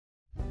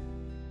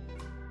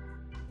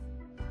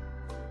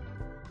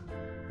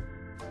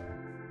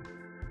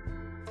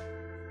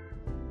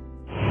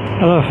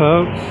Hello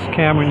folks,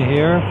 Cameron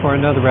here for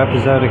another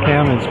episode of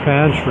Cameron's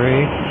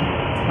Pantry.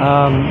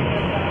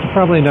 You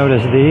probably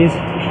noticed these.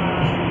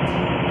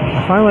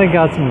 I finally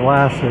got some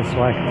glasses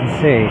so I can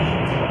see.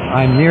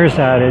 I'm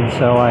nearsighted,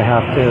 so I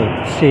have to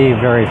see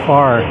very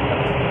far.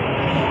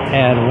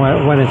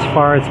 And when it's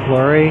far, it's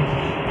blurry.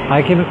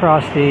 I came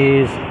across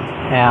these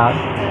at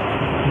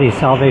the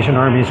Salvation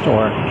Army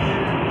store.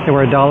 They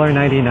were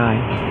 $1.99.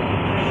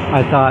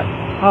 I thought,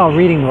 oh,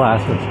 reading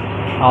glasses.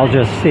 I'll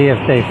just see if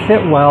they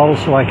fit well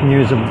so I can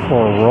use them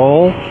for a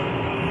role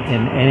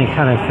in any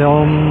kind of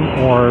film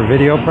or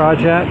video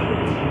project.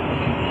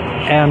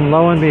 And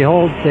lo and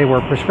behold, they were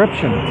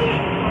prescription.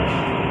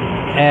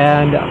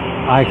 And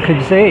I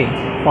could see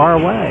far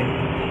away.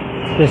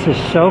 This is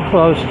so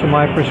close to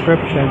my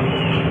prescription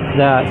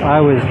that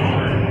I was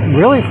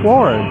really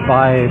floored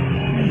by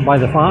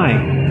the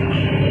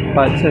find.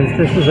 But since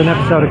this is an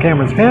episode of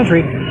Cameron's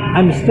Pantry,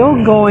 I'm still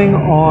going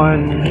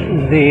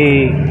on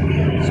the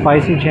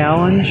spicy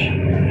challenge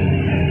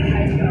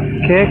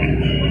kick,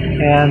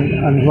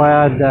 and I'm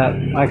glad that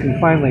I can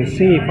finally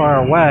see far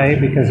away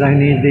because I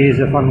need these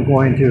if I'm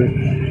going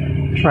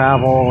to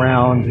travel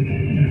around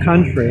the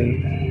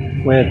country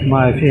with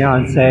my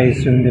fiancée,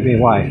 soon-to-be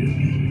wife,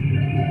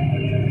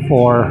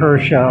 for her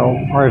show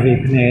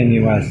RV Canadian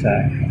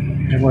USA.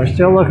 And we're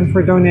still looking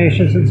for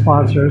donations and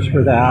sponsors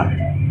for that,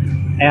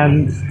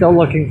 and still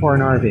looking for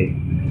an RV.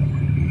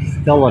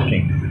 Still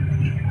looking.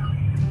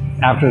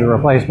 After the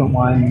replacement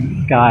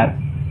one got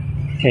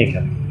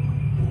taken.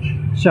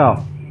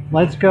 So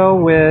let's go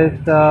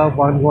with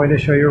what I'm going to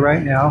show you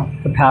right now.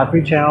 The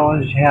Paqui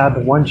challenge had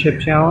the one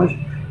chip challenge.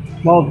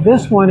 Well,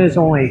 this one is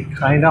only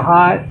kind of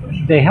hot.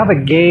 They have a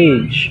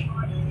gauge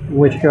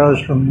which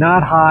goes from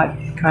not hot,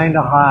 kind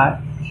of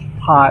hot,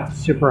 hot,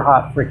 super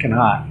hot, freaking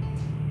hot.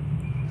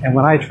 And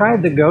when I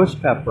tried the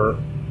ghost pepper,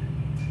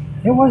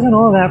 it wasn't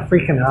all that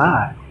freaking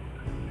hot.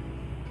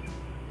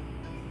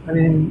 I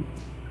mean,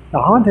 the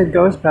haunted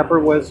ghost pepper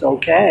was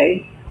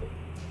okay,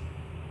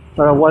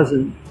 but it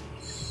wasn't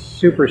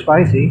super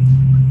spicy.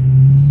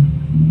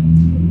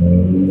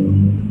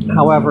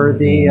 However,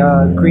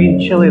 the green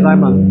chili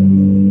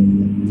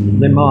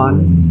lemon,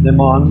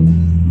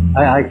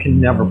 I can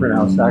never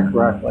pronounce that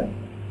correctly.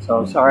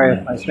 So sorry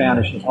if my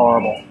Spanish is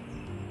horrible.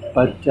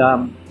 But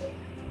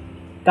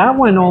that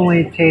one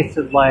only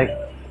tasted like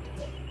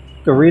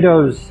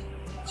Doritos,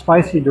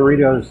 spicy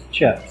Doritos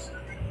chips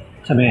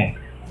to me.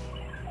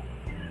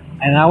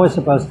 And that was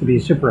supposed to be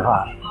super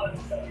hot.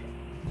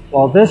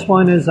 Well, this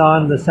one is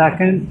on the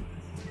second.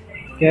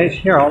 Okay,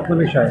 here, let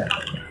me show you.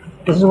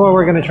 This is what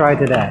we're going to try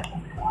today.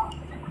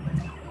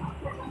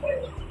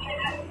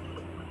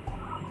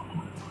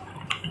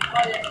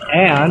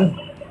 And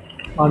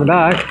on the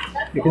back,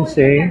 you can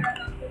see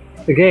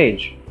the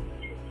gauge.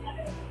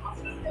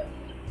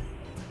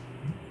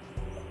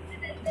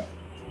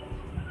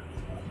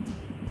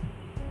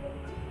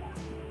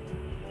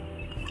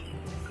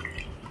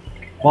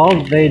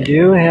 Well, they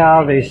do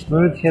have a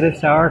smooth hit of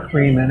sour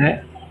cream in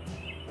it,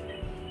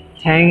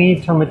 tangy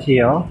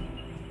tomatillo,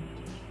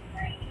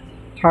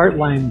 tart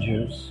lime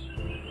juice,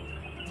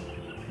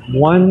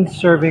 1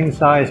 serving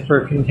size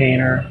per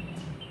container,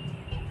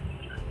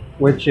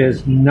 which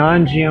is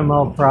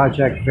non-GMO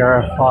project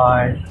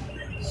verified,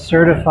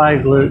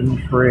 certified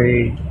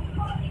gluten-free,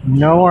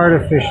 no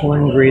artificial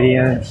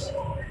ingredients,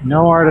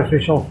 no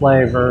artificial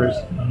flavors,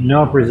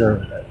 no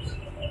preservatives.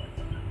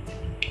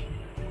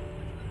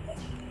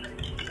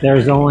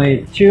 There's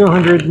only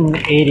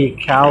 280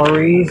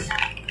 calories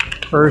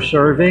per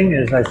serving.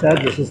 As I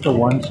said, this is the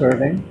one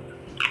serving.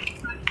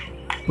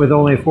 With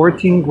only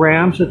 14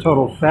 grams of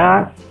total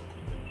fat,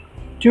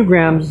 2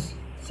 grams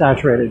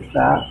saturated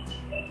fat,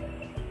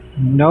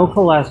 no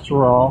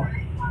cholesterol.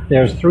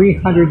 There's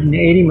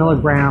 380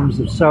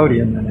 milligrams of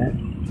sodium in it,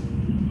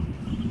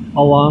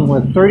 along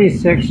with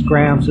 36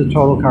 grams of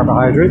total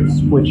carbohydrates,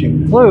 which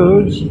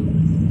includes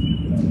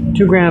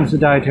 2 grams of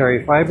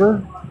dietary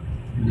fiber,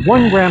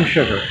 1 gram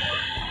sugar,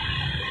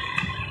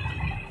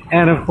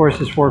 and of course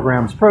there's 4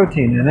 grams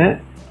protein in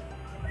it.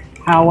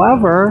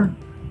 However,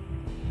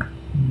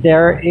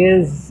 there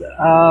is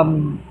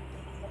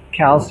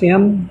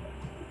calcium,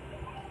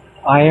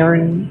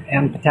 iron,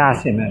 and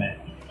potassium in it.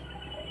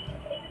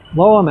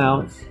 Low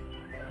amounts,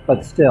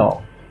 but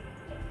still.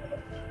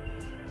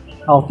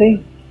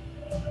 Healthy?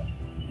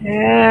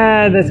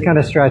 That's kind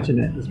of stretching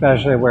it,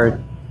 especially where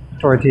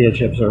tortilla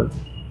chips are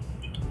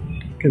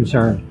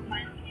concerned.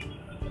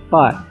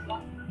 But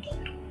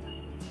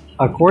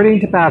according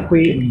to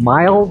Paqui,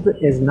 mild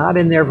is not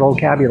in their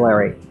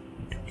vocabulary.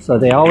 So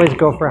they always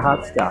go for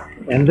hot stuff.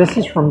 And this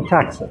is from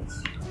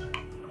Texas.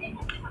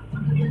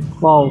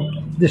 Well,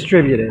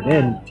 distributed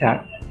in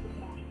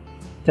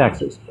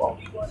Texas. Well,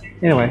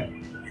 anyway,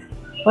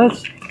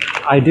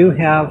 I do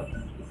have,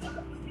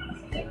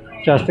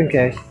 just in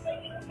case,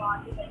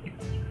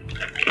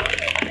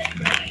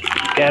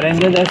 get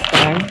into this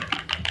thing.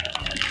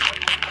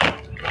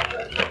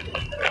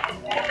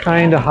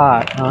 Kinda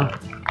hot, huh?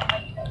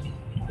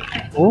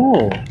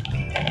 Ooh.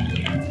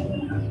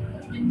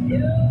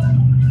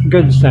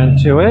 Good scent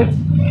to it.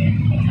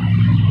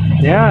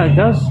 Yeah, it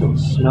does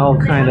smell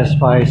kind of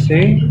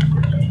spicy.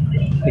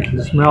 You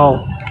can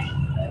smell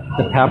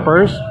the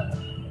peppers,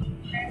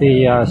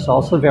 the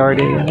salsa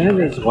verde in it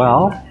as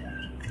well.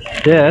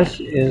 This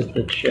is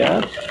the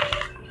chips.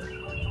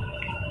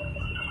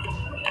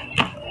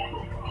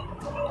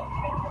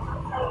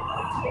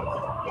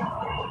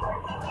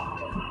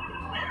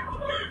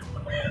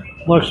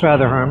 Looks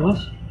rather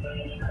harmless.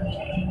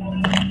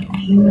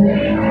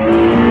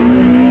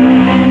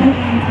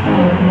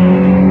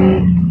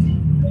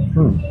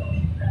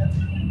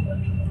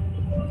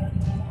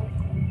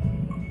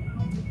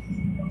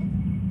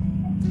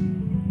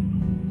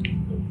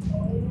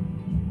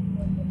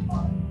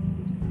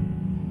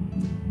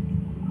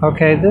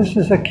 Okay, this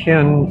is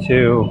akin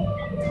to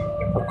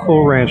a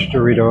Cool Ranch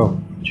Dorito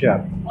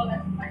chip.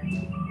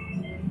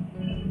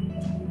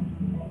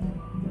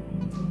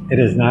 It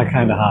is not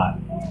kind of hot.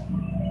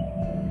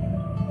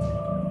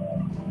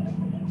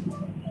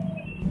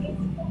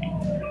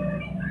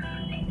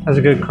 Has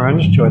a good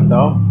crunch to it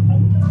though.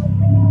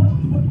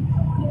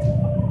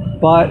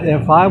 But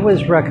if I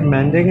was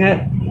recommending it,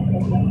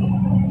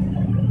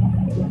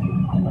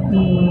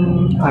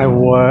 I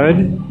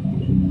would.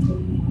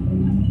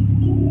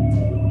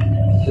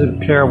 This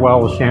would pair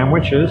well with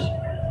sandwiches.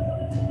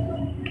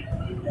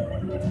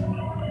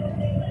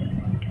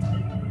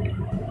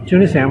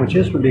 Tuna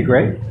sandwiches would be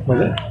great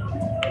with it.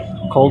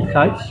 Cold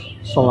cuts,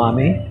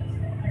 salami.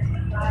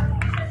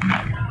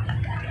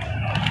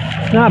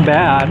 It's not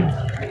bad,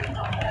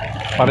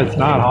 but it's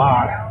not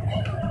hot.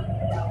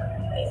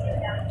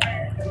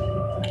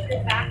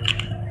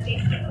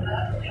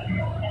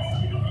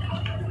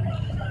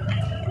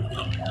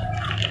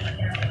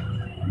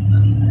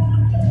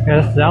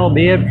 Guess that'll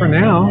be it for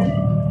now.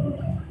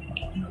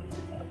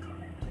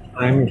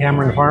 I'm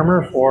Cameron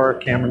Farmer for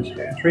Cameron's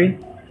Pantry.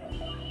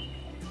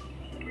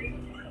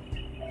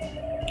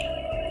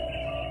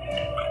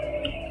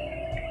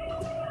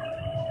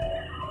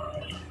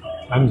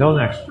 Until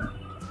next time.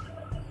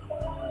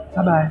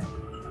 Bye-bye.